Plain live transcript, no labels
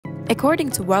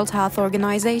According to World Health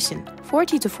Organization,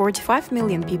 40 to 45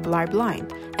 million people are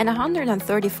blind and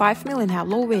 135 million have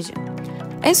low vision.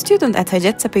 As a student at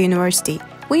Hacettepe University,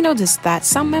 we noticed that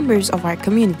some members of our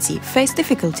community face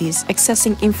difficulties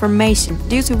accessing information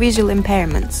due to visual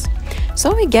impairments.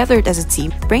 So we gathered as a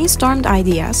team, brainstormed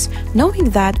ideas, knowing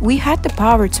that we had the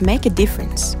power to make a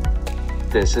difference.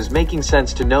 This is making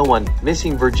sense to no one,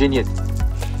 missing Virginia.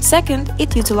 Second,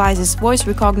 it utilizes voice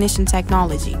recognition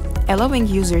technology, allowing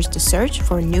users to search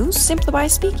for news simply by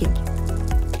speaking.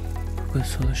 Google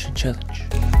Solution Challenge.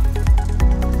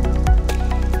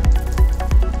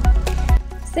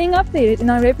 Staying updated in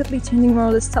our rapidly changing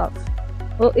world is tough.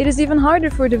 Well, it is even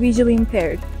harder for the visually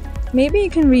impaired. Maybe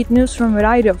you can read news from a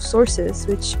variety of sources,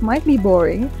 which might be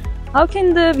boring. How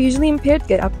can the visually impaired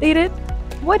get updated?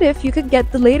 What if you could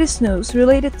get the latest news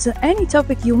related to any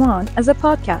topic you want as a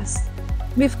podcast?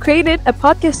 We've created a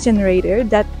podcast generator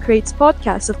that creates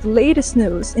podcasts of the latest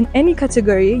news in any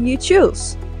category you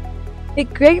choose.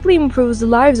 It greatly improves the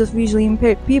lives of visually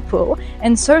impaired people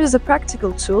and serves as a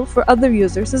practical tool for other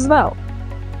users as well.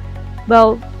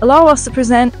 Well, allow us to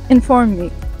present Inform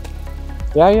Me.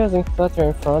 We are using Flutter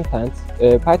in frontend,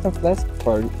 Python Flask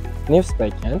for News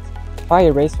backend,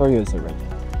 Firebase for user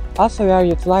backend. Also, we are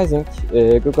utilizing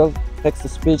Google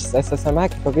Text-to-Speech SSML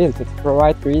capability to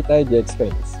provide great idea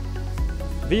experience.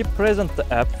 We present the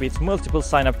app with multiple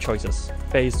sign-up choices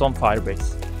based on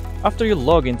Firebase. After you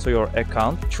log into your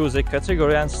account, choose a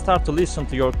category and start to listen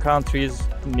to your country's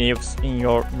news in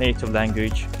your native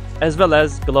language, as well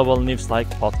as global news like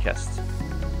podcasts.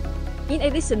 In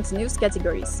addition to news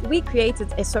categories, we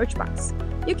created a search box.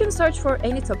 You can search for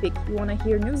any topic you want to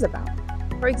hear news about.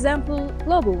 For example,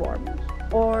 global warming,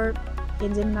 or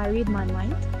can Gemini read my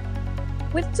mind?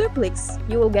 With 2 clicks,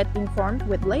 you will get informed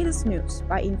with latest news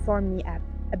by Inform Me app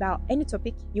about any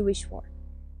topic you wish for.